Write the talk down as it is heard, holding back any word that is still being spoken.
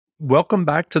Welcome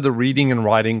back to the Reading and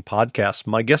Writing Podcast.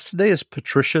 My guest today is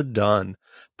Patricia Dunn.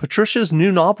 Patricia's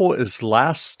new novel is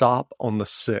Last Stop on the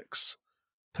Six.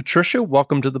 Patricia,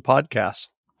 welcome to the podcast.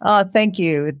 Thank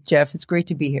you, Jeff. It's great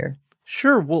to be here.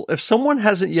 Sure. Well, if someone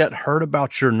hasn't yet heard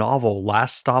about your novel,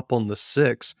 Last Stop on the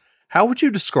Six, how would you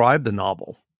describe the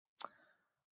novel?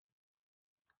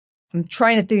 I'm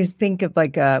trying to think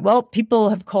of people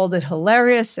have called it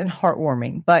hilarious and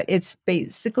heartwarming, but it's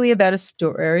basically about a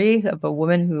story of a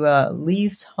woman who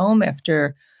leaves home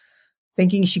after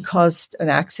thinking she caused an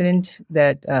accident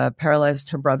that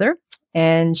paralyzed her brother.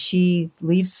 And she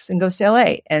leaves and goes to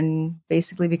LA and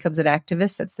basically becomes an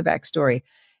activist. That's the backstory.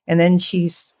 And then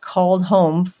she's called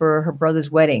home for her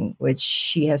brother's wedding, which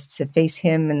she has to face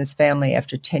him and his family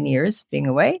after 10 years being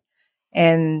away.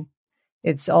 And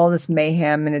it's all this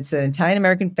mayhem, and it's an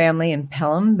Italian-American family in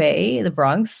Pelham Bay, the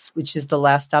Bronx, which is the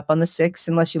last stop on the six.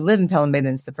 Unless you live in Pelham Bay,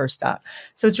 then it's the first stop.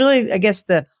 So it's really, I guess,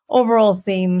 the overall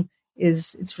theme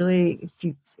is it's really,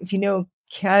 if you know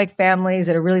chaotic families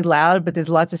that are really loud, but there's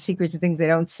lots of secrets and things they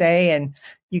don't say, and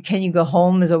can you go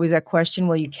home is always that question.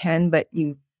 Well, you can, but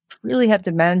you really have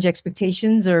to manage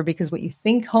expectations, or because what you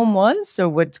think home was or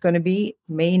what's going to be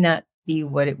may not be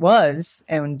what it was,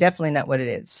 and definitely not what it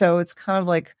is. So it's kind of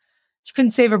like, she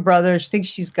couldn't save her brother. She thinks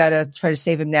she's got to try to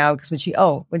save him now because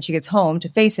when she gets home to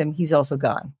face him, he's also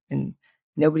gone. And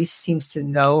nobody seems to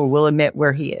know or will admit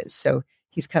where he is. So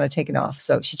he's kind of taken off.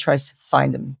 So she tries to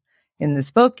find him in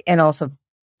this book and also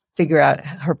figure out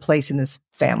her place in this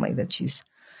family that's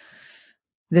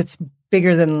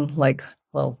bigger than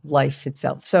life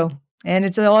itself. So, and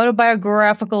it's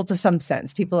autobiographical to some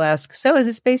sense. People ask, so is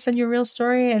this based on your real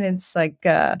story? And it's like,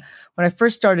 when I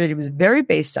first started, it was very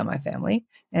based on my family.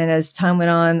 And as time went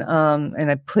on, and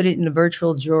I put it in a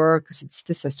virtual drawer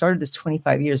because I started this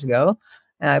 25 years ago,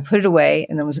 and I put it away,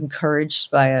 and then was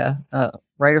encouraged by a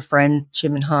writer friend,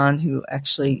 Jim and Han, who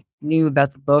actually knew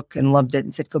about the book and loved it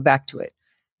and said, go back to it.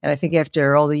 And I think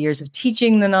after all the years of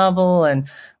teaching the novel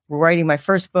and writing my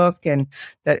first book and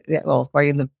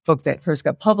writing the book that first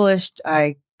got published,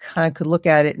 I kind of could look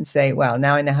at it and say, wow,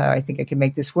 now I know how I think I can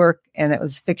make this work. And that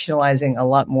was fictionalizing a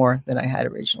lot more than I had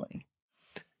originally.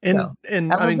 And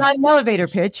that was not an elevator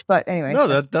pitch, but anyway.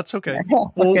 No, that's okay.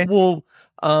 Okay. Well,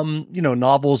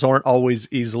 novels aren't always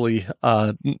easily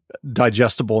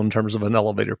digestible in terms of an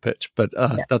elevator pitch, but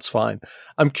that's fine.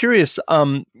 I'm curious,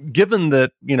 given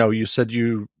that, you said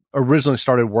you originally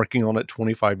started working on it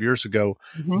 25 years ago,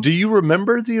 do you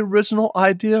remember the original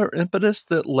idea or impetus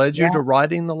that led you to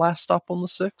writing The Last Stop on the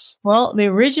Six? Well, the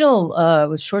original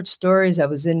was short stories. I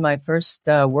was in my first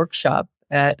workshop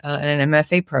at an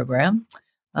MFA program.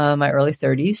 My early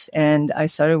 30s, and I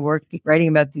started writing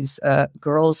about these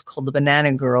girls called the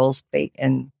Banana Girls,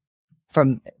 and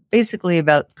basically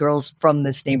about girls from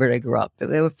this neighborhood I grew up.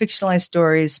 They were fictionalized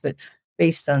stories, but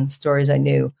based on stories I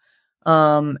knew.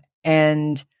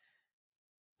 And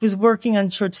was working on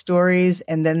short stories,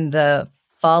 and then the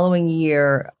following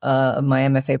year of my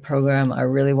MFA program, I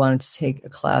really wanted to take a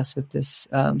class with this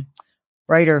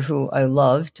writer who I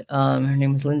loved. Her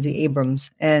name was Lindsay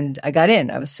Abrams, and I got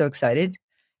in. I was so excited.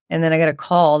 And then I got a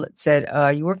call that said,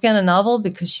 are you working on a novel?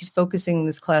 Because she's focusing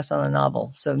this class on a novel,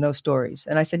 so no stories.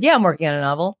 And I said, yeah, I'm working on a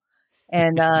novel.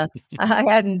 And I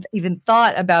hadn't even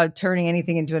thought about turning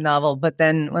anything into a novel. But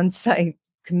then once I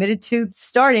committed to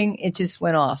starting, it just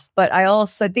went off. But I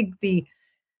think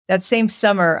that same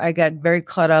summer, I got very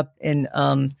caught up in,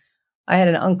 I had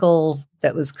an uncle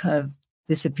that was kind of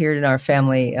disappeared in our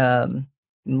family,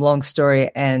 long story,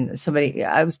 and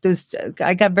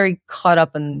I got very caught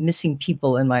up in missing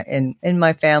people in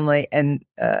my family, and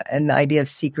the idea of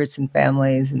secrets in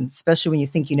families, and especially when you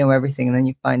think you know everything and then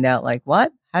you find out, like,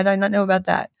 what? How did I not know about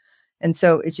that? And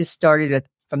so it just started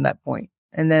from that point.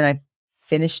 And then I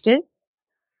finished it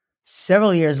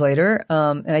several years later,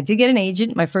 and I did get an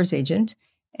agent, my first agent,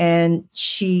 and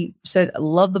she said, I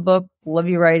love the book, love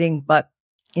your writing, but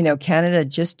Canada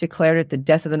just declared it the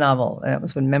death of the novel. And that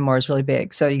was when memoir is really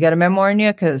big. So you got a memoir in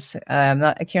you? Because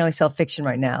I can't really sell fiction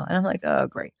right now. And I'm like, oh,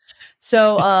 great.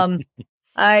 So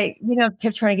I,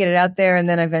 kept trying to get it out there. And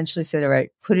then I eventually said, all right,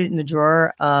 put it in the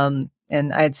drawer.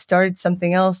 And I had started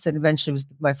something else that eventually was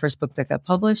my first book that got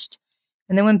published.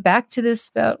 And then went back to this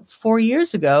about 4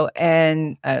 years ago.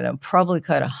 And I don't know, probably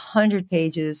cut 100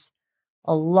 pages,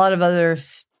 a lot of other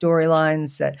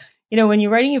storylines that, when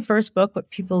you're writing your first book, what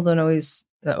people don't always,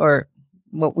 or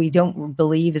what we don't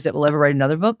believe is that we'll ever write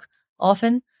another book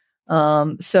often.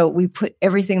 So we put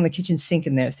everything in the kitchen sink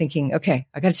in there thinking, okay,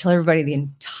 I got to tell everybody the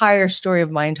entire story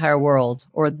of my entire world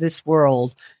or this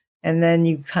world. And then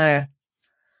you kind of,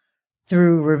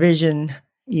 through revision,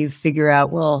 you figure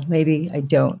out, well, maybe I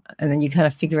don't. And then you kind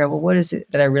of figure out, well, what is it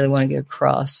that I really want to get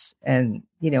across? And,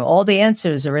 all the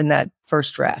answers are in that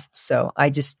first draft. So I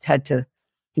just had to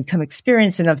become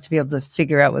experienced enough to be able to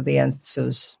figure out what the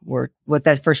answers were, what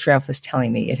that first draft was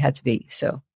telling me it had to be.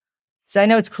 So I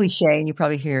know it's cliche and you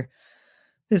probably hear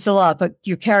this a lot, but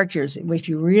your characters, if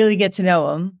you really get to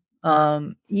know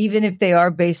them, even if they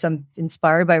are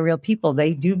inspired by real people,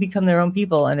 they do become their own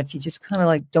people. And if you just kind of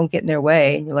like don't get in their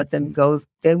way and you let them go,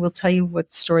 they will tell you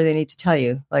what story they need to tell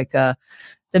you. Like the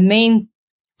main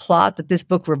plot that this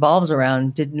book revolves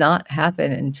around did not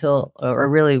happen or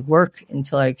really work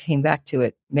until I came back to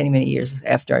it many, many years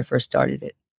after I first started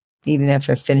it, even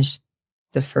after I finished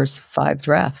the first 5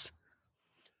 drafts.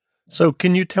 So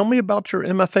can you tell me about your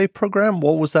MFA program?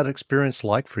 What was that experience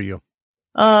like for you?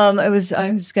 I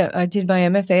did my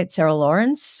MFA at Sarah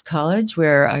Lawrence College,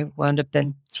 where I wound up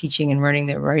then teaching and running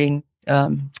the writing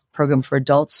program for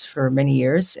adults for many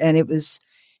years. And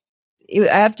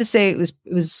I have to say it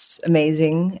was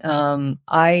amazing.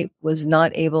 I was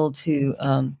not able to,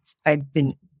 I'd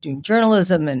been doing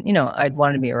journalism and, I'd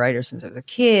wanted to be a writer since I was a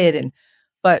kid.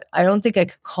 But I don't think I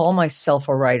could call myself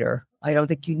a writer. I don't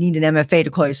think you need an MFA to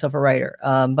call yourself a writer.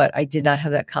 But I did not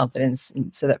have that confidence.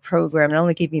 And so that program not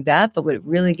only gave me that, but what it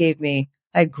really gave me,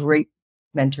 I had great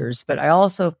mentors, but I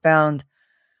also found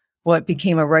what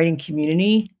became a writing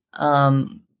community.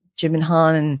 Jim and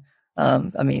Han,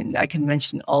 and I can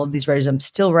mention all of these writers I'm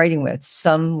still writing with.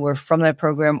 Some were from that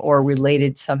program or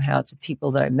related somehow to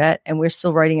people that I met, and we're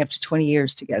still writing after 20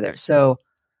 years together. So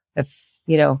if,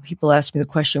 people ask me the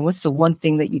question, what's the one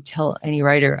thing that you tell any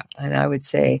writer? And I would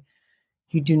say,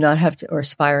 you do not have to, or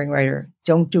aspiring writer,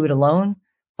 don't do it alone.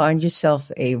 Find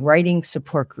yourself a writing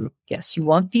support group. Yes, you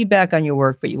want feedback on your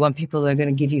work, but you want people that are going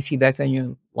to give you feedback on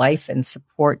your life and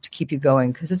support to keep you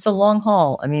going, because it's a long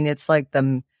haul. I mean, it's like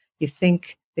you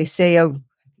think they say, oh,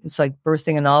 it's like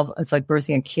birthing a novel. It's like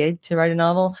birthing a kid to write a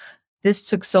novel. This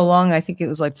took so long. I think it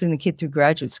was like putting the kid through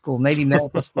graduate school, maybe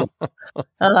medical school.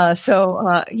 So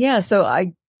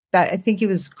I think it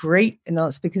was great. And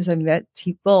it's because I met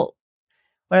people.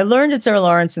 What I learned at Sarah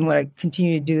Lawrence and what I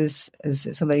continue to do as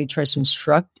somebody who tries to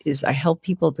instruct is I help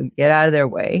people to get out of their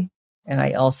way. And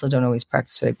I also don't always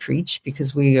practice what I preach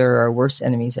because we are our worst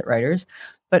enemies at writers.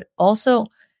 But also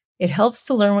it helps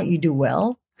to learn what you do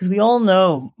well, because we all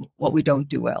know what we don't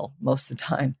do well most of the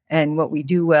time. And what we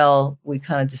do well, we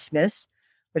kind of dismiss.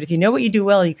 But if you know what you do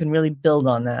well, you can really build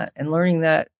on that. And learning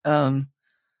that and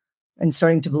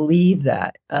starting to believe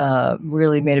that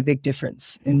really made a big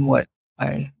difference in what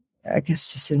I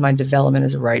guess just in my development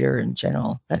as a writer in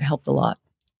general. That helped a lot.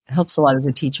 It helps a lot as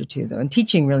a teacher too, though. And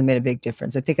teaching really made a big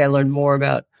difference. I think I learned more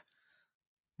about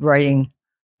writing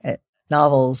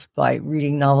novels by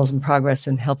reading novels in progress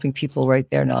and helping people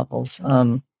write their novels.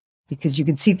 Because you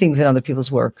can see things in other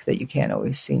people's work that you can't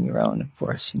always see in your own, of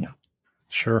course,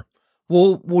 Sure.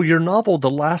 Well, your novel,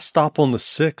 The Last Stop on the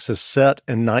Six, is set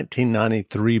in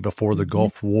 1993 before the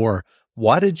Gulf War.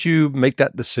 Why did you make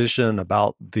that decision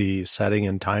about the setting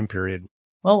and time period?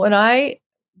 Well, when I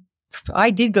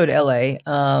did go to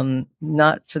LA,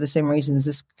 not for the same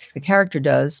reasons the character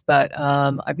does, but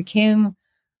I became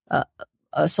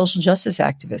a social justice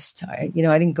activist. I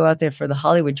didn't go out there for the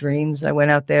Hollywood dreams. I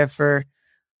went out there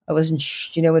I wasn't,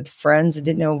 with friends. I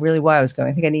didn't know really why I was going.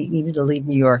 I think I needed to leave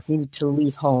New York, needed to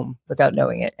leave home without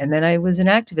knowing it. And then I was an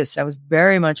activist. I was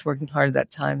very much working hard at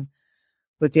that time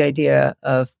with the idea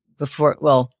of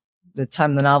the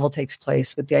time the novel takes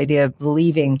place, with the idea of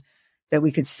believing that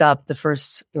we could stop the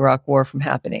first Iraq war from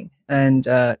happening. And,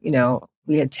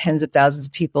 we had tens of thousands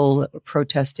of people that were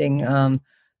protesting.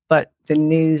 But the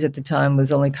news at the time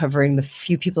was only covering the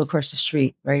few people across the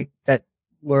street, right, that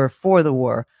were for the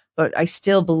war. But I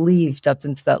still believed up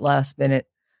into that last minute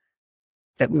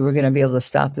that we were going to be able to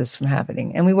stop this from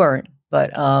happening. And we weren't.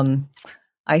 But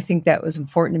I think that was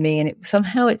important to me. And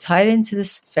somehow it tied into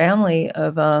this family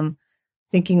of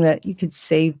thinking that you could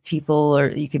save people or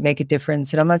you could make a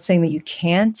difference. And I'm not saying that you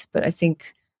can't, but I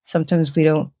think sometimes we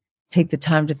don't take the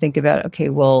time to think about, okay,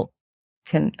 well,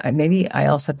 maybe I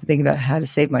also have to think about how to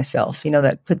save myself,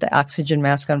 that put the oxygen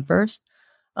mask on first.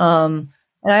 And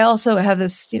I also have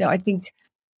this, I think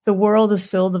the world is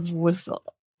filled with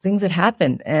things that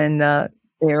happen, and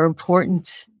they're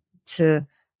important to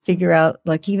figure out,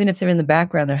 like, even if they're in the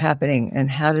background, they're happening.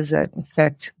 And how does that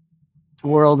affect the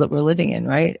world that we're living in,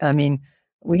 right? I mean,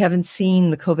 we haven't seen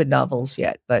the COVID novels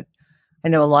yet, but I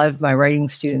know a lot of my writing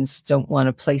students don't want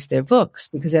to place their books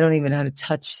because they don't even know how to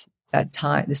touch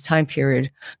this time period,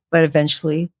 but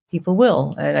eventually people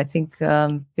will. And I think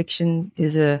fiction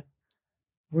is a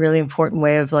really important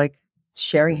way of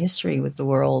sharing history with the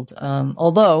world.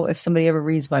 Although if somebody ever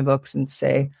reads my books and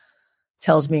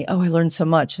tells me, "Oh, I learned so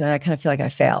much," then I kind of feel like I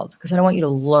failed, because I don't want you to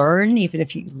learn, even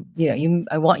if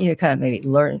I want you to kind of maybe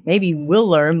learn, maybe you will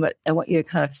learn, but I want you to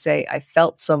kind of say, "I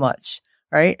felt so much."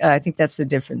 Right? I think that's the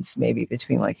difference maybe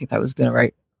between, like, if I was going to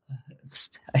write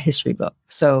a history book.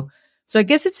 So I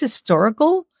guess it's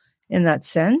historical in that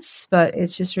sense, but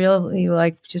it's just really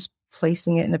like just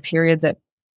placing it in a period that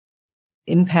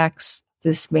impacts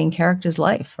this main character's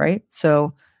life, right?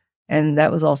 So, and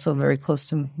that was also very close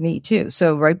to me too.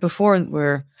 So right before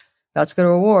we're about to go to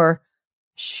a war,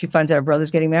 she finds out her brother's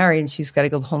getting married and she's got to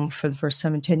go home for the first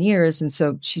time in 10 years. And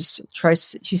so she's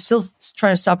still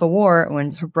trying to stop a war.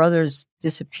 When her brother's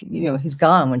he's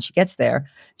gone when she gets there,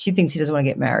 she thinks he doesn't want to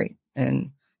get married.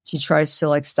 And she tries to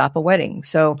like stop a wedding.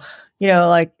 So,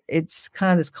 like it's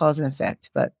kind of this cause and effect.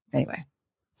 But anyway,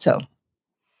 so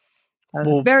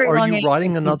well, are you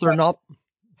writing another novel?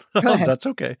 Oh, that's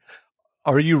okay.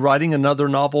 Are you writing another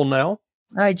novel now?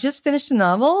 I just finished a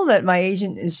novel that my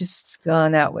agent has just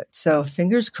gone out with. So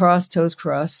fingers crossed, toes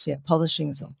crossed. Yeah, publishing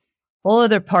is a whole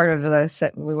other part of this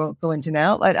that we won't go into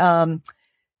now. But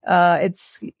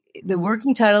it's the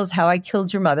working title is How I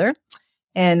Killed Your Mother.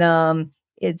 And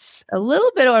it's a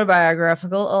little bit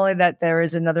autobiographical, only that there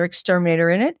is another exterminator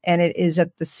in it. And it is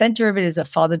at the center of it is a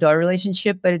father-daughter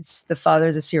relationship, but it's the father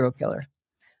is a serial killer.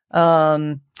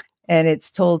 And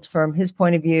it's told from his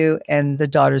point of view and the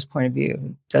daughter's point of view,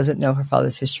 who doesn't know her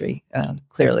father's history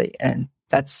clearly. And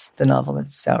that's the novel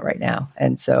that's out right now.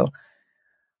 And so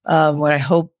what I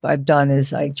hope I've done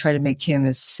is I try to make him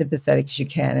as sympathetic as you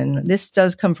can. And this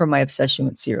does come from my obsession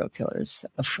with serial killers,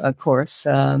 of course.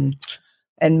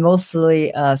 And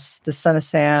mostly the son of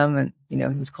Sam, and, he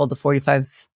was called the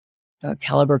 45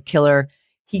 caliber killer.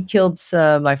 He killed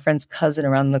my friend's cousin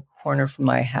around the corner from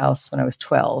my house when I was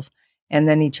 12. And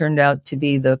then he turned out to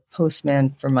be the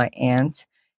postman for my aunt.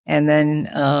 And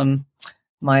then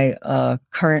my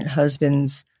current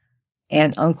husband's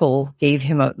aunt uncle gave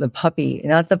him the puppy,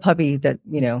 not the puppy that,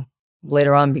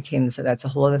 later on became, so that's a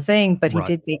whole other thing. But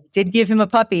they did give him a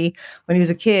puppy when he was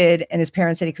a kid, and his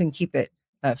parents said he couldn't keep it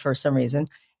for some reason.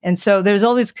 And so there's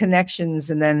all these connections.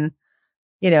 And then,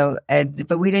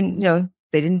 but we didn't,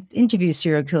 they didn't interview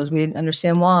serial killers. We didn't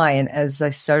understand why. And as I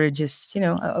started just,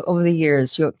 over the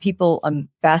years, I'm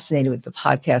fascinated with the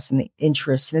podcast and the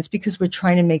interest. And it's because we're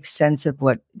trying to make sense of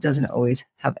what doesn't always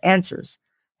have answers.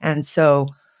 And so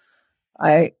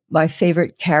my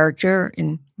favorite character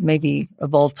in maybe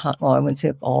of all time, well, I wouldn't say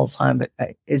of all time, but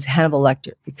is Hannibal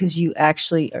Lecter, because you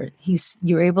actually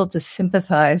you're able to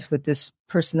sympathize with this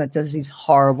person that does these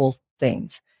horrible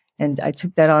things. And I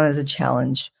took that on as a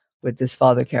challenge with this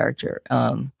father character.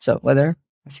 So whether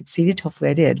I succeeded, hopefully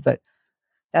I did, but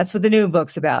that's what the new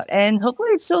book's about. And hopefully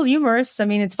it's still humorous. I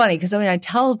mean, it's funny because I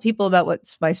tell people about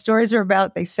what my stories are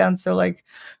about. They sound so like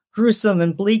gruesome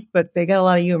and bleak, but they got a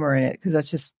lot of humor in it because that's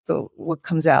just what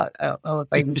comes out. I don't know if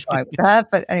I can try with that,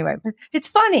 but anyway, it's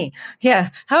funny. Yeah.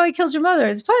 How I Killed Your Mother.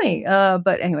 It's funny.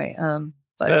 But anyway,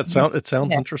 it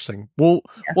sounds interesting. Well,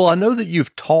 I know that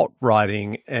you've taught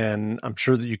writing, and I'm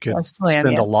sure that you could spend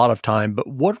a lot of time, but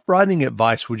what writing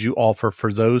advice would you offer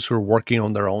for those who are working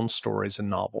on their own stories and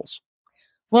novels?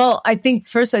 Well, I think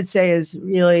first I'd say is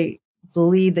really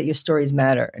believe that your stories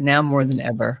matter now more than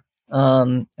ever.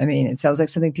 It sounds like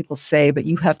something people say, but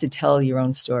you have to tell your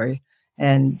own story,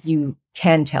 and you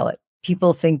can tell it.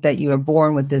 People think that you are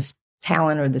born with this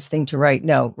talent or this thing to write.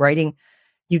 No, writing,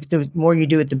 the more you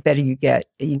do it, the better you get,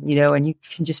 and you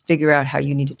can just figure out how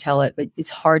you need to tell it, but it's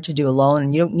hard to do alone,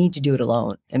 and you don't need to do it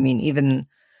alone. Even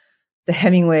the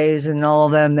Hemingways and all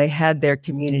of them, they had their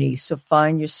community. So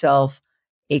find yourself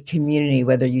a community,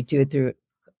 whether you do it through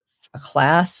a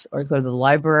class or go to the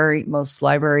library. Most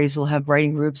libraries will have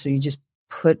writing groups, or you just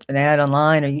put an ad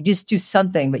online, or you just do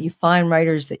something, but you find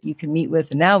writers that you can meet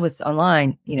with. And now with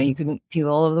online, you can meet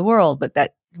people all over the world, but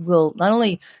that will not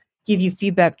only give you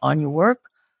feedback on your work,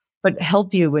 but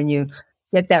help you when you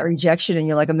get that rejection and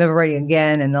you're like, I'm never writing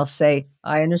again. And they'll say,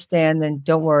 I understand. Then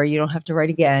don't worry, you don't have to write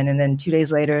again. And then 2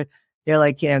 days later, they're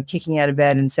like, kicking you out of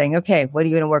bed and saying, okay, what are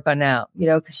you going to work on now?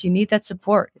 Because you need that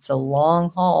support. It's a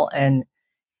long haul. And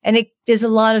there's a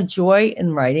lot of joy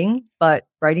in writing, but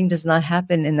writing does not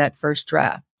happen in that first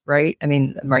draft, right?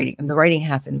 The writing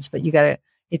happens, but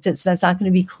that's not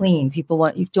going to be clean.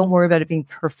 You don't worry about it being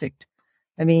perfect.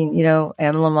 Anne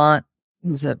Lamott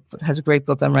has a great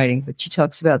book on writing, but she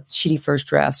talks about shitty first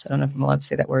drafts. I don't know if I'm allowed to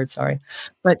say that word, sorry.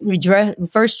 But your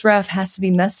first draft has to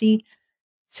be messy.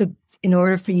 So in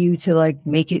order for you to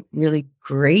make it really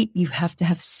great, you have to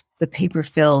have the paper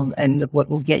filled, and what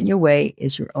will get in your way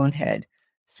is your own head.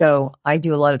 So I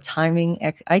do a lot of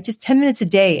timing. I just 10 minutes a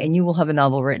day and you will have a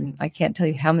novel written. I can't tell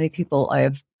you how many people I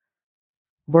have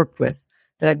worked with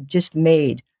that I've just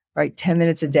made, right? 10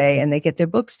 minutes a day and they get their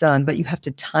books done, but you have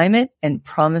to time it and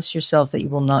promise yourself that you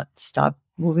will not stop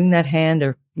moving that hand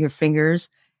or your fingers.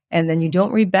 And then you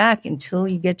don't read back until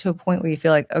you get to a point where you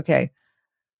feel like, okay,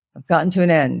 I've gotten to an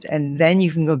end. And then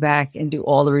you can go back and do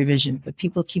all the revision. But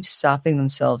people keep stopping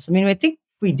themselves. I mean, I think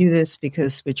we do this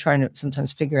because we're trying to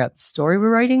sometimes figure out the story we're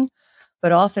writing,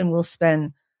 but often we'll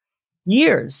spend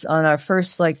years on our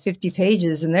first like 50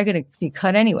 pages and they're going to be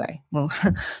cut anyway. Well,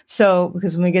 so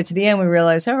because when we get to the end, we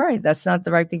realize, all right, that's not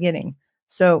the right beginning.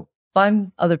 So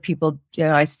find other people,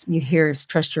 you hear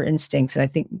trust your instincts. And I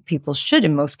think people should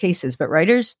in most cases, but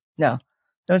writers, no,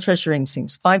 don't trust your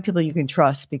instincts. Find people you can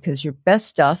trust because your best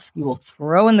stuff you will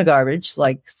throw in the garbage.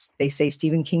 Like they say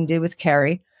Stephen King did with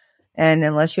Carrie. And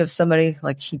unless you have somebody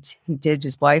like he did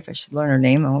his wife, I should learn her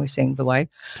name. I'm always saying the wife.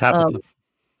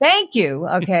 Thank you.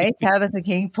 Okay. Tabitha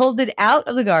King pulled it out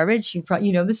of the garbage. You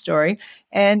know the story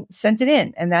and sent it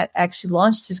in. And that actually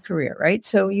launched his career, right?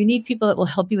 So you need people that will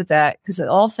help you with that because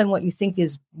often what you think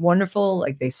is wonderful,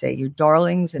 like they say, your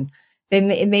darlings, and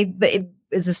it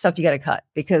is the stuff you got to cut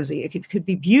because it could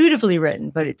be beautifully written,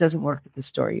 but it doesn't work with the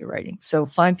story you're writing. So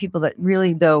find people that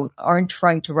really, though, aren't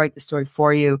trying to write the story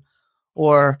for you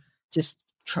or just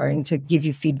trying to give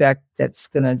you feedback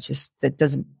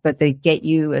but they get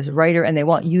you as a writer and they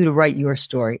want you to write your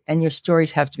story and your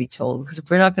stories have to be told because if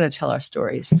we're not going to tell our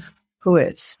stories, who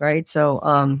is, right? So,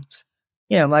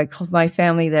 my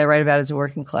family that I write about is a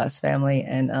working class family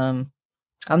and,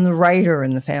 I'm the writer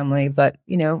in the family, but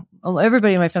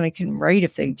everybody in my family can write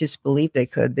if they just believe they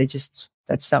could.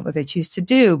 That's not what they choose to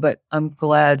do, but I'm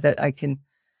glad that I can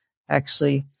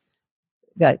actually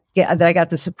that I got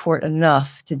the support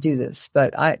enough to do this,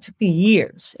 but it took me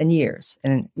years and years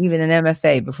and even an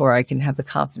MFA before I can have the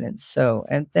confidence. So,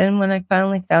 and then when I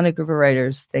finally found a group of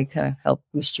writers, they kind of help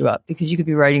boost you up because you could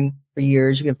be writing for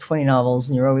years. You could have 20 novels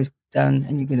and you're always done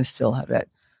and you're going to still have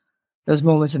those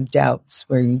moments of doubts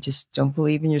where you just don't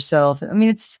believe in yourself. I mean,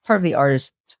 it's part of the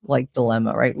artist like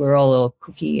dilemma, right? We're all a little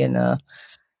kooky and,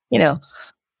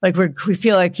 like we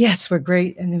feel like, yes, we're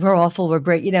great and we're awful. We're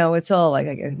great. It's all like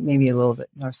maybe a little bit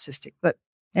narcissistic, but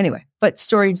anyway, but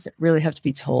stories really have to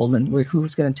be told and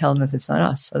who's going to tell them if it's not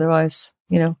us? Otherwise,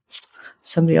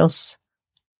 somebody else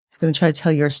is going to try to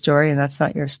tell your story and that's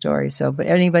not your story. So, but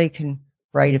anybody can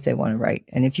write if they want to write.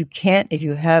 And if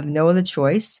you have no other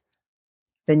choice,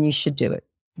 then you should do it,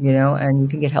 and you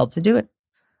can get help to do it.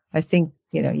 I think,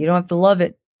 you don't have to love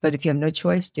it, but if you have no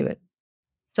choice, do it.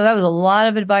 So that was a lot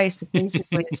of advice, but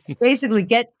basically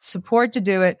get support to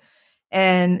do it.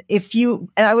 And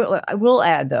I will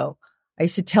add though, I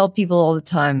used to tell people all the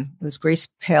time, it was Grace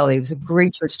Paley, who was a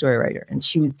great short story writer. And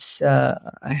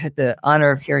I had the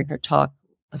honor of hearing her talk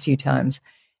a few times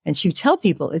and she would tell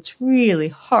people it's really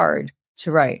hard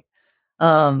to write,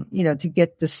 to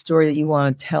get the story that you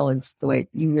want to tell. It's the way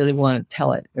you really want to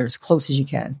tell it or as close as you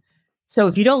can. So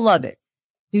if you don't love it,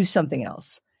 do something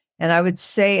else. And I would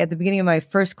say at the beginning of my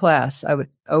first class, I would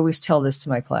always tell this to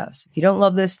my class. If you don't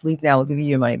love this, leave now. We'll give you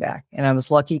your money back. And I was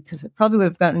lucky because I probably would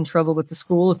have gotten in trouble with the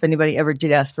school if anybody ever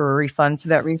did ask for a refund for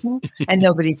that reason. And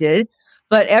nobody did.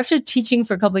 But after teaching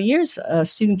for a couple of years, a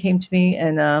student came to me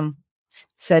and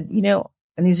said,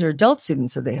 and these are adult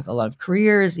students, so they have a lot of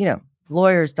careers,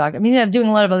 lawyers, doctors. I mean, they're doing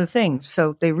a lot of other things.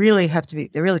 So they're really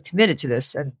committed to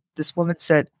this. And this woman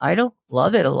said, I don't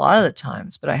love it a lot of the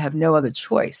times, but I have no other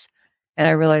choice. And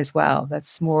I realized, wow,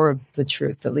 that's more of the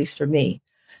truth, at least for me.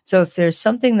 So if there's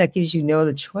something that gives you no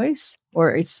other choice,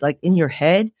 or it's like in your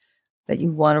head that you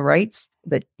want to write,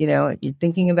 but you're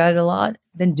thinking about it a lot,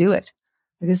 then do it.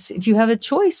 Because if you have a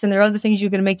choice and there are other things you're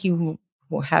going to make you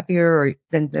more happier,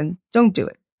 then don't do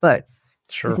it. But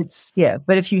sure,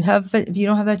 but if you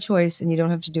don't have that choice and you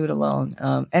don't have to do it alone,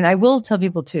 and I will tell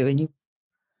people too, and you,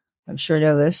 I'm sure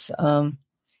know this.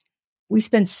 We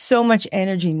spend so much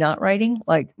energy not writing,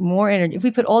 like more energy. If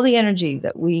we put all the energy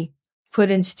that we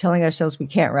put into telling ourselves we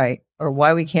can't write or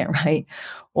why we can't write,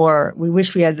 or we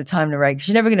wish we had the time to write, because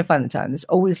you're never going to find the time.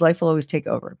 Life will always take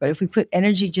over. But if we put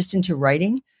energy just into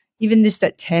writing, even just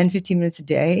that 10, 15 minutes a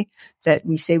day that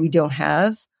we say we don't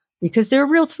have, because there are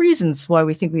real reasons why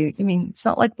we think it's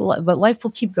not like, but life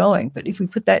will keep going. But if we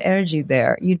put that energy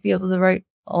there, you'd be able to write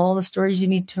all the stories you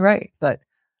need to write.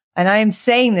 And I am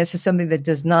saying this as somebody that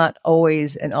does not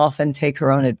always and often take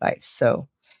her own advice. So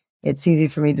it's easy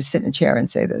for me to sit in a chair and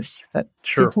say this, but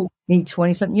sure. It took me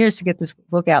 20-something years to get this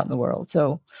book out in the world.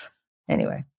 So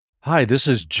anyway. Hi, this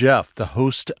is Jeff, the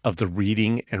host of the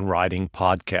Reading and Writing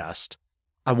Podcast.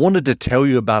 I wanted to tell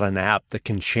you about an app that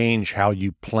can change how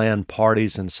you plan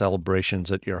parties and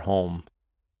celebrations at your home.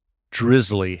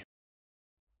 Drizzly.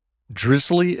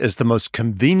 Drizzly is the most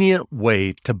convenient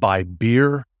way to buy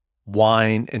beer,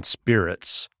 wine, and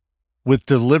spirits with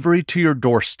delivery to your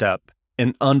doorstep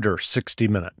in under 60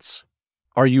 minutes.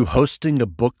 Are you hosting a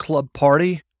book club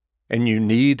party and you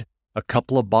need a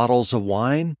couple of bottles of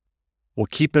wine? Well,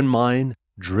 keep in mind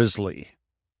Drizzly.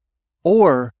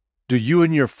 Or do you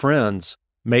and your friends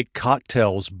make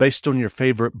cocktails based on your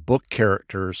favorite book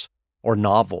characters or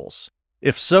novels?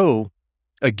 If so,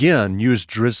 again, use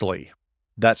Drizzly.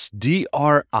 That's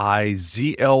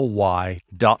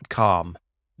DRIZLY.com.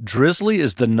 Drizzly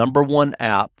is the #1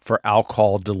 app for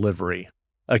alcohol delivery.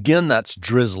 Again, that's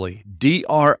Drizzly,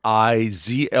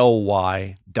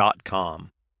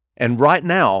 DRIZLY.com. And right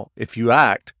now, if you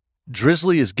act,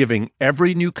 Drizzly is giving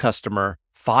every new customer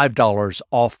 $5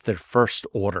 off their first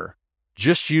order.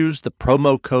 Just use the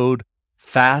promo code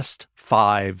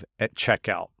FAST5 at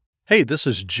checkout. Hey, this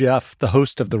is Jeff, the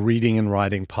host of the Reading and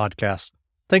Writing Podcast.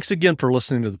 Thanks again for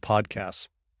listening to the podcast.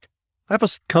 I have a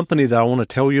company that I want to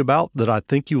tell you about that I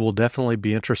think you will definitely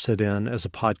be interested in as a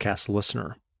podcast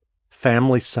listener.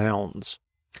 Family Sounds.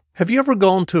 Have you ever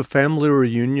gone to a family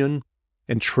reunion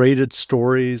and traded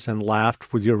stories and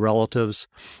laughed with your relatives,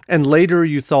 and later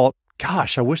you thought,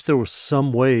 gosh, I wish there was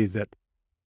some way that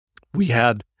we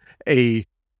had a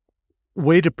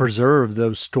way to preserve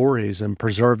those stories and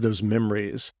preserve those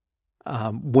memories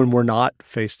when we're not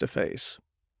face to face?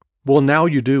 Well, now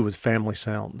you do with Family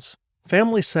Sounds.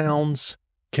 Family Sounds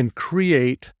can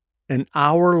create an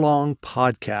hour-long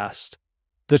podcast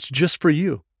that's just for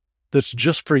you, that's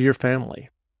just for your family,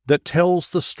 that tells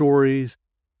the stories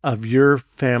of your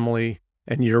family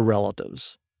and your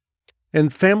relatives.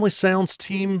 And Family Sounds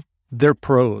team, they're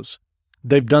pros.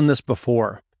 They've done this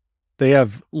before. They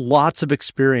have lots of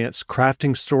experience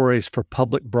crafting stories for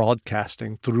public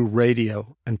broadcasting through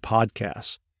radio and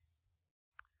podcasts.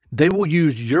 They will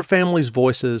use your family's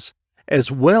voices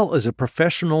as well as a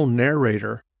professional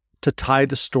narrator to tie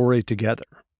the story together.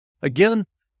 Again,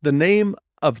 the name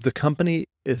of the company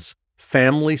is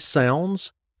Family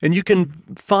Sounds, and you can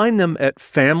find them at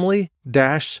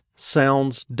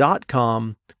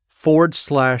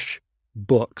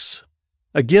family-sounds.com/books.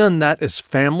 Again, that is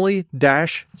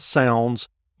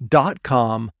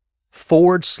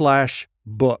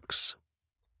family-sounds.com/books.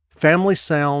 Family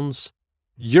Sounds,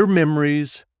 your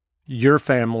memories, your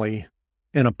family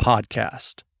in a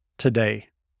podcast today.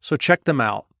 So check them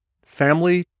out.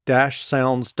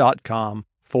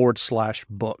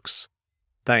 family-sounds.com/books.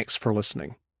 Thanks for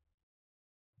listening.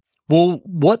 Well,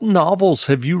 what novels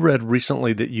have you read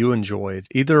recently that you enjoyed?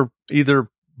 Either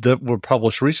that were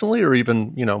published recently or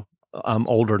even,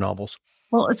 older novels.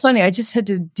 Well, it's funny. I just had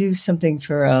to do something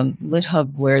for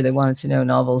LitHub where they wanted to know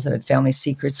novels that had family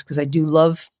secrets, because I do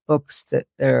love books that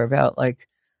are about like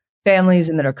families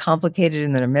and that are complicated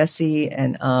and that are messy.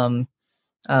 And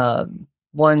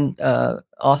one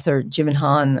author, Jim and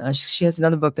Han, she has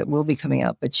another book that will be coming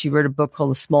out, but she wrote a book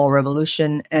called A Small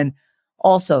Revolution, and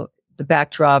also the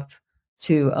backdrop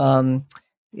to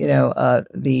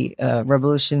the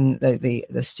revolution,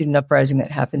 the student uprising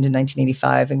that happened in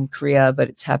 1985 in Korea, but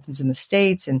it happens in the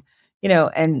States. And,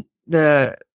 and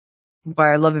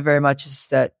why I love it very much is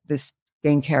that this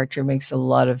main character makes a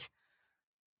lot of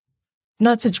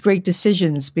not such great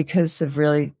decisions because of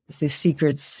really the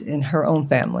secrets in her own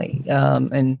family.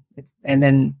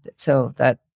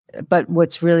 But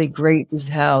what's really great is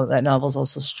how that novel is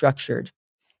also structured.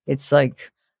 It's like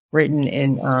written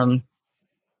in,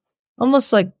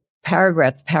 almost like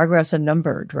paragraphs are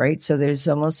numbered, right? So there's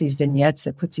almost these vignettes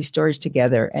that puts these stories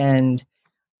together, and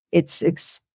it's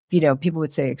people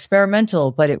would say experimental,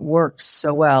 but it works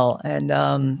so well. And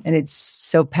it's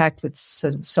so packed with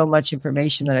so much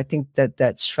information that I think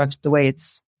that structure, the way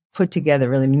it's put together,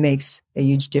 really makes a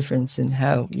huge difference in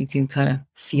how you can kind of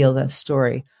feel that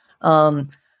story.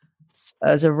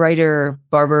 As a writer,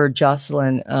 Barbara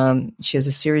Jocelyn, she has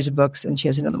a series of books, and she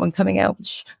has another one coming out,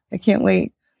 which I can't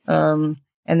wait. And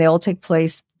they all take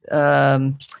place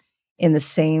in the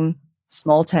same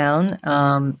small town,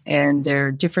 and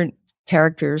they're different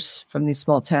characters from these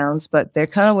small towns, but they're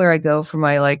kind of where I go for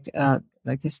my I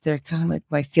guess they're kind of like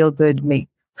my feel good, make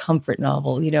comfort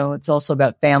novel. It's also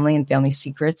about family and family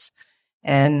secrets,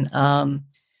 and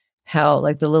how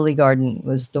like the Lily Garden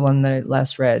was the one that I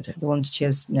last read. The one she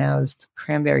has now is the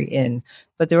Cranberry Inn,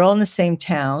 but they're all in the same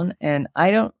town. And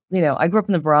I grew up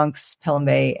in the Bronx, Pelham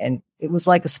Bay, and it was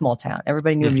like a small town.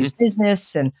 Everybody knew everybody's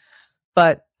business,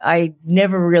 but I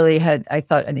never really had, I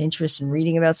thought, an interest in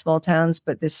reading about small towns,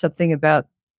 but there's something about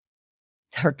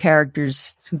her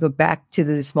characters who go back to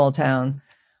the small town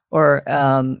or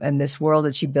and this world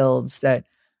that she builds that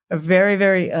are very,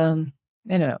 very, I don't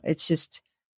know. It's just,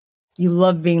 you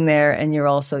love being there, and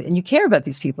and you care about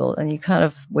these people, and you kind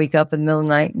of wake up in the middle of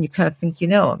the night and you kind of think,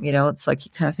 them, it's like,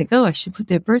 you kind of think, oh, I should put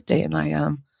their birthday in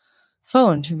my,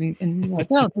 phone to me. And you're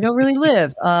like, no, they don't really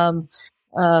live. Well,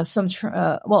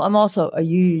 I'm also a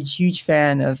huge, huge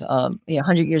fan of,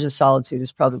 100 Years of Solitude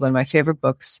is probably one of my favorite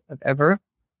books of ever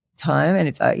time. And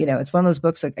if it's one of those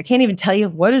books, like, I can't even tell you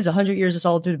what is 100 Years of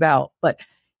Solitude about, but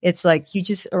it's like,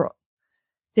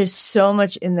 there's so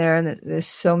much in there, and there's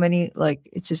so many, like,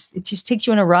 it just takes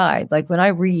you on a ride. Like, when I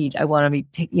read, I want to be,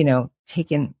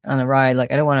 taken on a ride.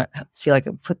 Like, I don't want to feel like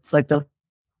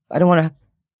I don't want to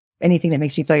anything that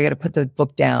makes me feel like I got to put the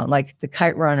book down. Like, The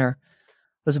Kite Runner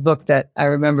was a book that I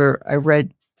remember I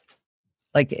read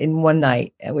like in one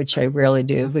night, which I rarely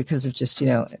do because of just,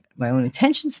 my own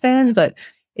attention span, but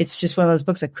it's just one of those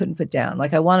books I couldn't put down.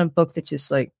 Like, I want a book that just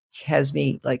like has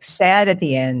me like sad at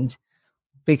the end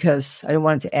because I don't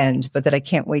want it to end, but that I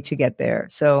can't wait to get there.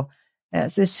 So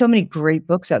there's so many great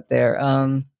books out there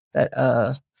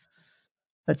that,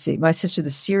 let's see, My Sister, the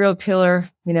Serial Killer,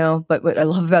 but what I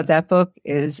love about that book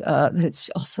is that it's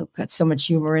also got so much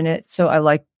humor in it. So I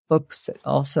like books that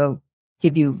also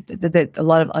give you that a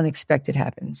lot of unexpected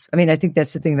happens. I mean, I think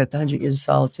that's the thing about the 100 Years of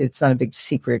Solitude. It's not a big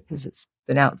secret because it's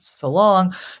been out so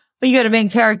long, but you got a main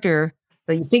character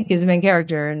that you think is a main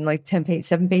character, and like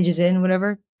 7 pages in,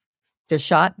 whatever, they're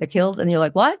shot, they're killed, and you're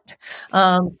like, what?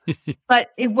 But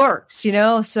it works,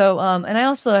 So, and I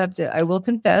also I will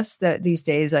confess that these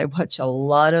days I watch a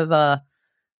lot of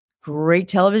great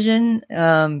television,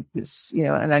 and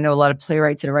I know a lot of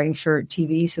playwrights that are writing for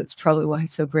TV, so it's probably why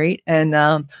it's so great. And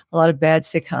a lot of bad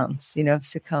sitcoms,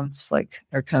 sitcoms like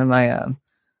are kind of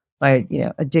my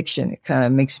addiction. It kind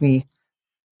of makes me.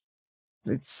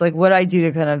 It's like what I do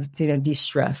to kind of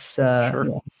de-stress.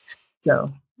 Sure.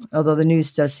 So, although the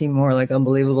news does seem more like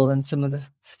unbelievable than some of the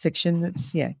fiction,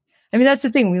 I mean, that's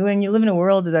the thing. When you live in a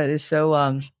world that is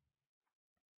so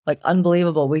like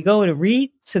unbelievable, we go to read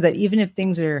so that even if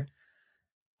things are,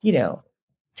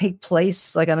 take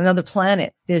place like on another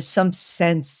planet, there's some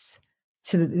sense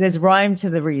there's rhyme to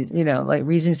the reason, like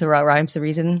reason to rhyme to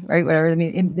reason, right? Whatever. I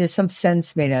mean, there's some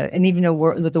sense made out of it. And even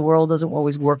though the world doesn't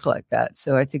always work like that.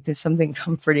 So I think there's something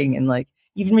comforting in like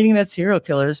even reading about serial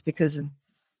killers because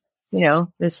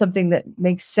there's something that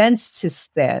makes sense to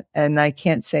that. And I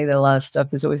can't say that a lot of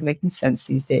stuff is always making sense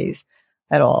these days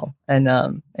at all. And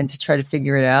to try to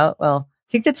figure it out. Well, I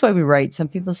think that's why we write. Some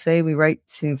people say we write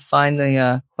to find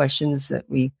the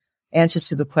answers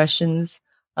to the questions.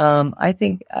 I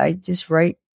think I just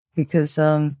write because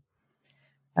I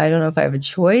don't know if I have a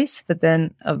choice, but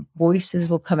then voices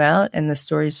will come out and the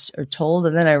stories are told.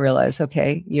 And then I realize,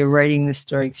 okay, you're writing this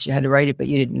story because you had to write it, but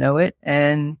you didn't know it.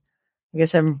 And I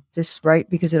guess I'm just right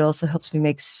because it also helps me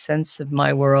make sense of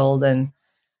my world, and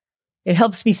it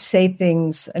helps me say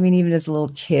things. I mean, even as a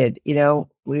little kid,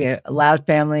 we're a loud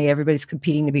family. Everybody's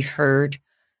competing to be heard.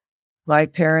 My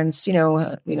parents,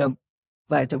 I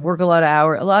had to work a lot of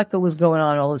hours. A lot was going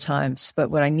on all the times. But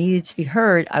when I needed to be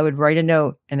heard, I would write a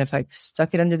note. And if I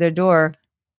stuck it under their door,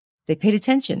 they paid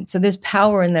attention. So there's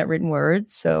power in that written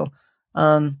word. So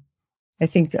I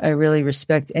think I really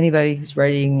respect anybody who's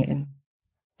writing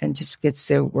and just gets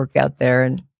their work out there.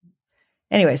 And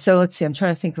anyway, so let's see. I'm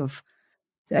trying to think of,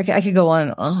 I could go on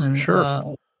and on.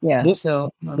 Sure. Yeah.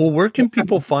 Well, where can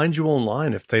people find you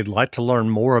online if they'd like to learn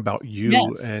more about you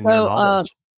and your novels?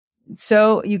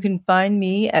 So you can find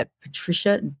me at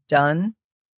Patricia Dunn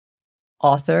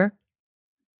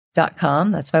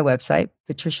author.com. That's my website,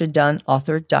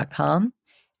 patriciadunnauthor.com.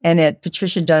 And at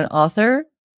Patricia Dunn Author,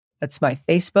 that's my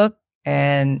Facebook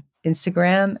and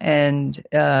Instagram. And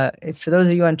for those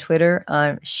of you on Twitter,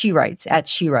 She Writes, at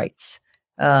She Writes.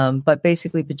 But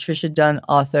basically,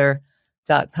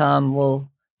 patriciadunnauthor.com will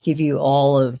give you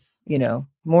all of,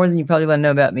 more than you probably want to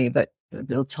know about me, but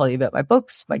it'll tell you about my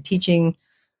books, my teaching,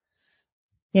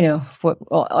 and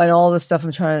all the stuff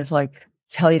I'm trying to like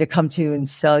tell you to come to and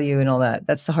sell you and all that.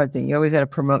 That's the hard thing. You always got to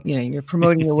promote, you're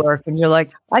promoting your work and you're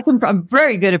like, I'm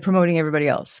very good at promoting everybody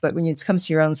else. But when it comes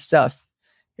to your own stuff,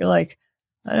 you're like,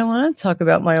 I don't want to talk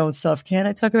about my own stuff. Can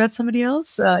I talk about somebody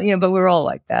else? But we're all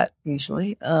like that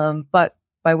usually. But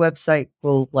my website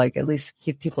will like at least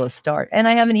give people a start. And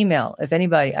I have an email. If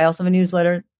anybody, I also have a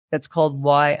newsletter that's called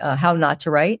How Not to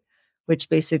Write, which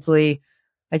basically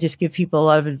I just give people a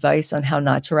lot of advice on how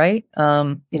not to write.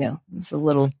 It's a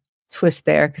little twist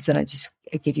there because then I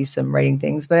give you some writing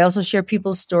things, but I also share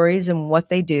people's stories and what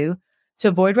they do to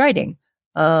avoid writing.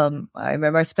 I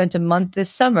remember I spent a month this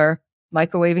summer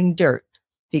microwaving dirt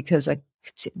because I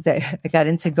got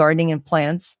into gardening and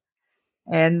plants.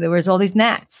 And there was all these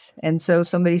gnats. And so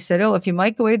somebody said, oh, if you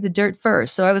microwave the dirt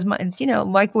first. So I was,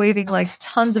 microwaving like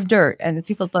tons of dirt, and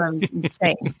people thought I was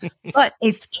insane, but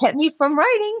it's kept me from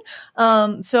writing.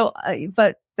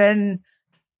 But then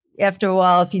after a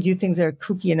while, if you do things that are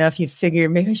kooky enough, you figure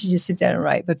maybe I should just sit down and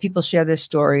write. But people share their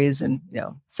stories, and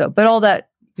but all that,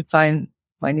 you could find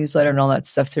my newsletter and all that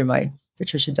stuff through my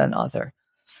Patricia Dunn author.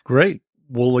 Great.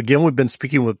 Well, again, we've been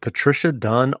speaking with Patricia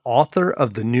Dunn, author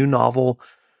of the new novel,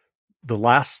 The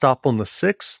Last Stop on the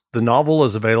Sixth. The novel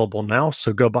is available now,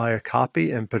 so go buy a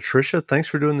copy. And Patricia, thanks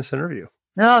for doing this interview.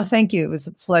 No, thank you. It was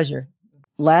a pleasure.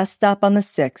 Last Stop on the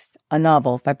Sixth, a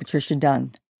novel by Patricia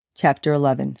Dunn, Chapter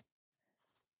 11.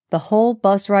 The whole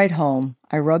bus ride home,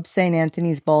 I rubbed St.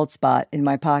 Anthony's bald spot in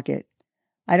my pocket.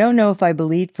 I don't know if I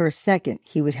believed for a second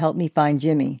he would help me find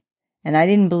Jimmy, and I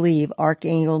didn't believe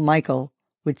Archangel Michael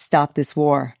would stop this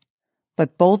war.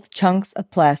 But both chunks of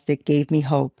plastic gave me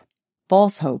hope.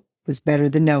 False hope was better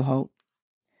than no hope.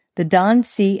 The Don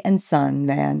C. and Son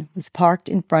van was parked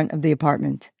in front of the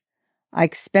apartment. I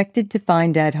expected to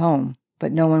find Dad home,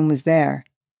 but no one was there.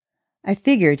 I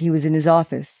figured he was in his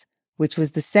office, which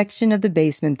was the section of the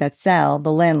basement that Sal,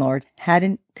 the landlord,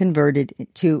 hadn't converted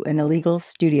to an illegal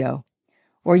studio,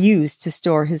 or used to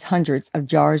store his hundreds of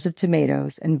jars of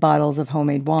tomatoes and bottles of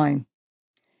homemade wine.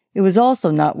 It was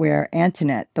also not where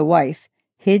Antoinette, the wife,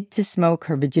 hid to smoke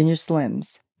her Virginia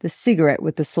Slims, the cigarette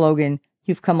with the slogan,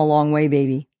 "You've come a long way,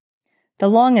 baby." The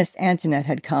longest Antoinette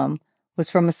had come was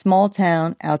from a small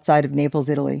town outside of Naples,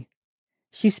 Italy.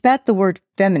 She spat the word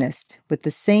feminist with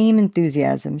the same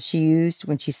enthusiasm she used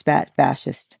when she spat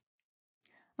fascist.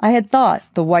 I had thought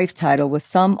the wife title was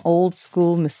some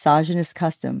old-school misogynist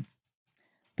custom,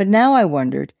 but now I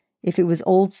wondered if it was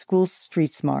old-school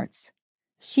street smarts.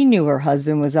 She knew her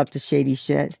husband was up to shady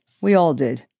shit. We all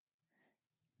did.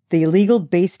 The illegal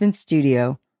basement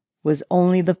studio was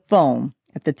only the foam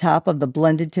at the top of the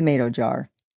blended tomato jar.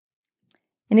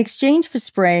 In exchange for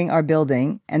spraying our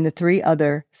building and the 3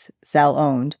 others Sal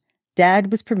owned,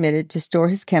 Dad was permitted to store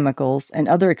his chemicals and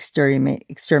other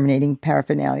exterminating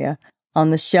paraphernalia on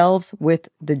the shelves with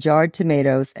the jarred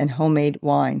tomatoes and homemade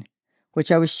wine,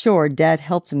 which I was sure Dad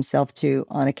helped himself to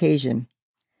on occasion.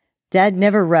 Dad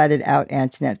never ratted out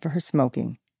Antoinette for her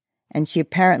smoking, and she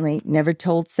apparently never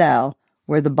told Sal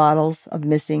where the bottles of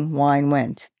missing wine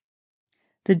went.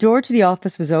 The door to the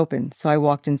office was open, so I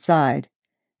walked inside.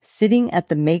 Sitting at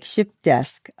the makeshift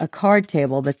desk, a card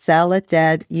table that Sal let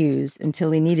Dad use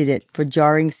until he needed it for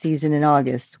jarring season in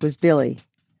August, was Billy,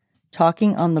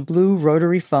 talking on the blue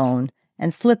rotary phone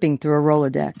and flipping through a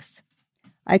Rolodex.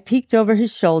 I peeked over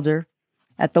his shoulder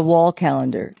at the wall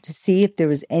calendar to see if there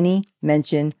was any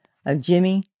mention of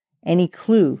Jimmy, any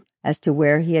clue as to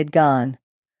where he had gone.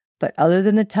 But other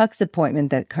than the tux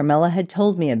appointment that Carmela had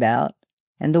told me about,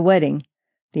 and the wedding,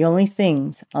 the only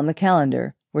things on the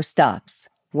calendar were stops,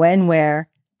 when, where,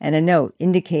 and a note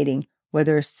indicating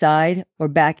whether a side or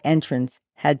back entrance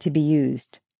had to be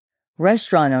used.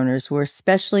 Restaurant owners were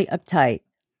especially uptight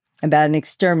about an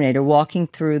exterminator walking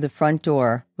through the front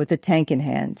door with a tank in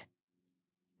hand.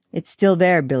 "It's still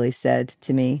there," Billy said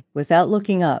to me, without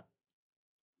looking up.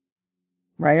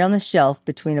 Right on the shelf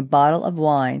between a bottle of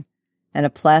wine and a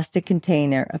plastic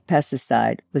container of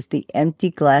pesticide was the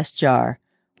empty glass jar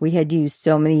we had used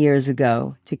so many years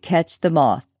ago to catch the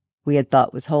moth we had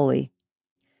thought was holy.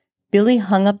 Billy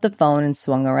hung up the phone and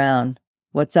swung around.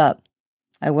 "What's up?"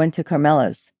 I went to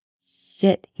Carmela's.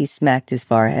 "Shit," he smacked his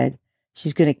forehead.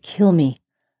 "She's going to kill me.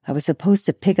 I was supposed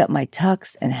to pick up my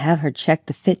tux and have her check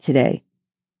the fit today."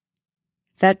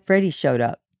 Fat Freddy showed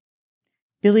up.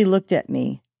 Billy looked at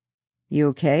me. "You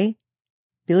okay?"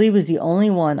 Billy was the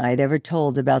only one I had ever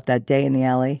told about that day in the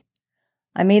alley.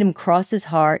 I made him cross his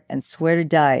heart and swear to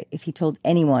die if he told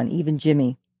anyone, even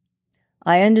Jimmy.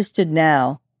 I understood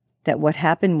now that what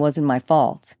happened wasn't my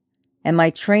fault, and my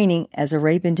training as a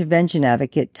rape intervention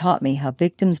advocate taught me how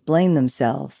victims blame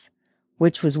themselves,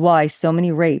 which was why so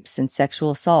many rapes and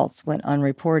sexual assaults went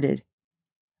unreported.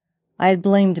 I had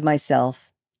blamed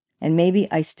myself, and maybe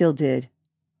I still did.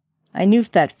 I knew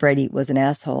Fat Freddy was an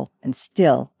asshole, and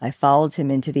still I followed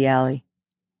him into the alley.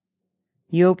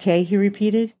 "You okay?" he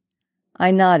repeated.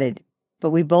 I nodded, but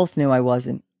we both knew I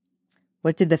wasn't.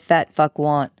 What did the fat fuck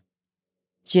want?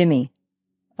 "Jimmy."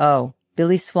 "Oh."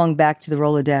 Billy swung back to the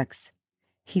Rolodex.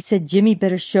 "He said Jimmy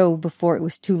better show before it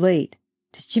was too late.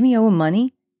 Does Jimmy owe him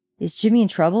money? Is Jimmy in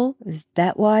trouble? Is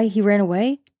that why he ran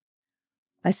away?"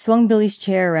 I swung Billy's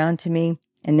chair around to me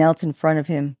and knelt in front of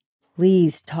him.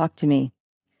 "Please talk to me."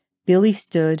 Billy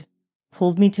stood,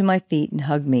 pulled me to my feet, and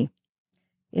hugged me.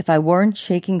 If I weren't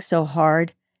shaking so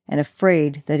hard and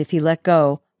afraid that if he let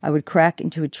go, I would crack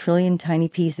into a trillion tiny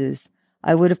pieces,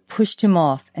 I would have pushed him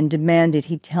off and demanded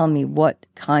he tell me what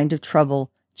kind of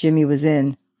trouble Jimmy was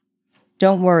in.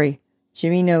 Don't worry,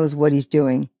 Jimmy knows what he's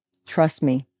doing. Trust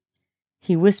me.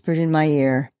 He whispered in my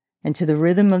ear, and to the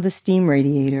rhythm of the steam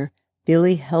radiator,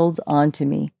 Billy held on to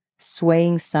me,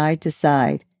 swaying side to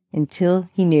side until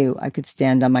he knew I could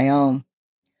stand on my own.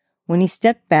 When he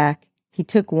stepped back, he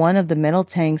took one of the metal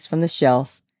tanks from the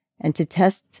shelf, and to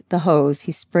test the hose,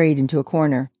 he sprayed into a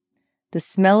corner. The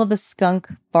smell of a skunk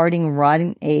farting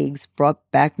rotten eggs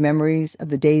brought back memories of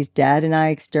the days Dad and I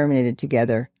exterminated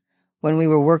together. When we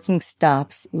were working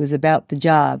stops, it was about the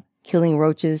job, killing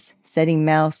roaches, setting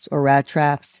mouse or rat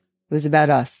traps. It was about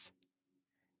us.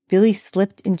 Billy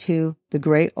slipped into the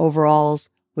gray overalls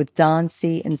with Don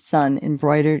C. and Son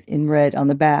embroidered in red on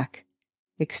the back.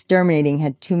 Exterminating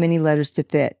had too many letters to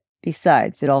fit.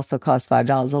 Besides, it also cost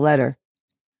 $5 a letter.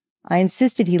 I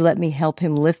insisted he let me help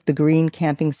him lift the green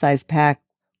camping-size pack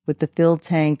with the filled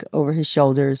tank over his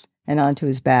shoulders and onto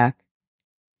his back.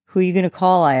 Who are you going to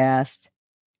call? I asked.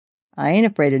 I ain't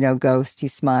afraid of no ghost, he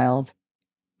smiled.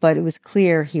 But it was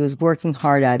clear he was working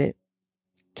hard at it.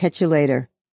 Catch you later.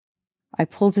 I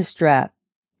pulled his strap.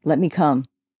 Let me come.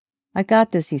 I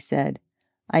got this, he said.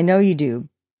 I know you do,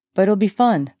 but it'll be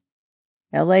fun.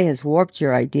 L.A. has warped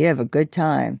your idea of a good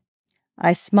time.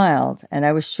 I smiled, and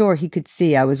I was sure he could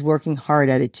see I was working hard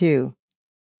at it too.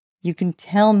 You can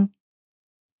tell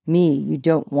me you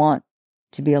don't want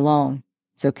to be alone.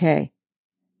 It's okay.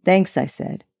 Thanks, I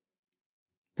said.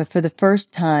 But for the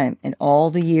first time in all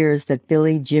the years that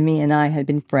Billy, Jimmy, and I had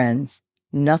been friends,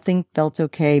 nothing felt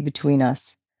okay between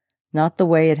us. Not the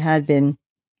way it had been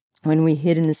when we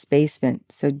hid in the space vent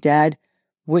so Dad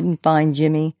wouldn't find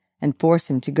Jimmy and force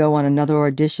him to go on another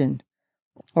audition,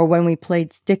 or when we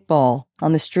played stickball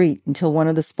on the street until one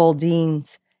of the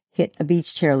Spaldings hit a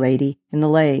beach chair lady in the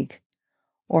leg,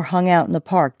 or hung out in the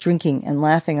park drinking and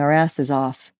laughing our asses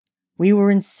off. We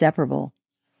were inseparable.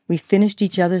 We finished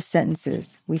each other's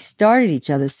sentences. We started each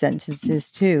other's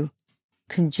sentences, too.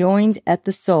 Conjoined at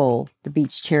the soul, the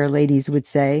beach chair ladies would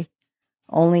say,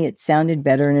 only it sounded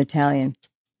better in Italian.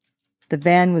 The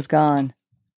van was gone.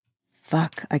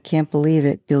 Fuck, I can't believe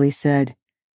it, Billy said.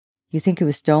 You think it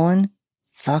was stolen?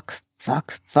 Fuck,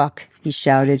 fuck, fuck, he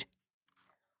shouted.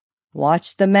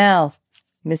 Watch the mouth,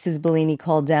 Mrs. Bellini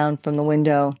called down from the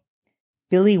window.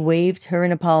 Billy waved her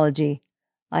an apology.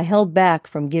 I held back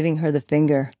from giving her the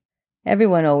finger.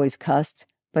 Everyone always cussed,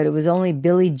 but it was only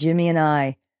Billy, Jimmy, and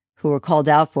I who were called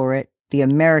out for it, the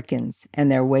Americans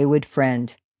and their wayward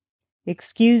friend.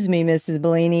 Excuse me, Mrs.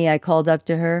 Bellini, I called up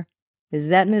to her. Is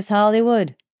that Miss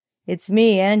Hollywood? It's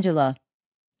me, Angela.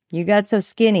 You got so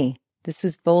skinny. This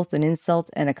was both an insult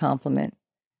and a compliment.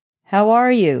 How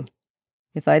are you?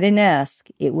 If I didn't ask,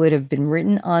 it would have been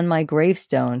written on my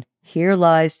gravestone, here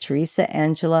lies Teresa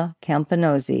Angela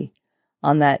Campanozzi.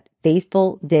 On that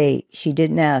faithful day, she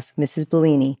didn't ask Mrs.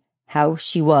 Bellini how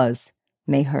she was.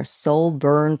 May her soul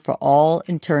burn for all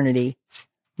eternity.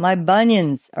 My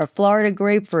bunions are Florida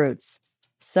grapefruits.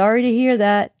 Sorry to hear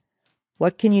that.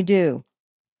 What can you do?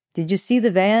 Did you see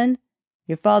the van?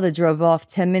 Your father drove off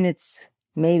 10 minutes,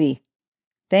 maybe.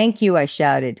 Thank you, I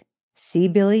shouted. See,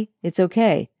 Billy, it's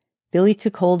okay. Billy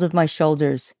took hold of my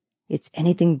shoulders. It's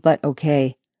anything but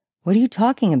okay. What are you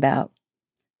talking about?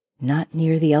 Not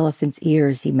near the elephant's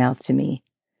ears, he mouthed to me.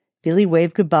 Billy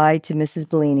waved goodbye to Mrs.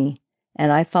 Bellini,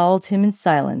 and I followed him in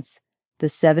silence, the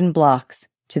 7 blocks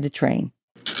to the train.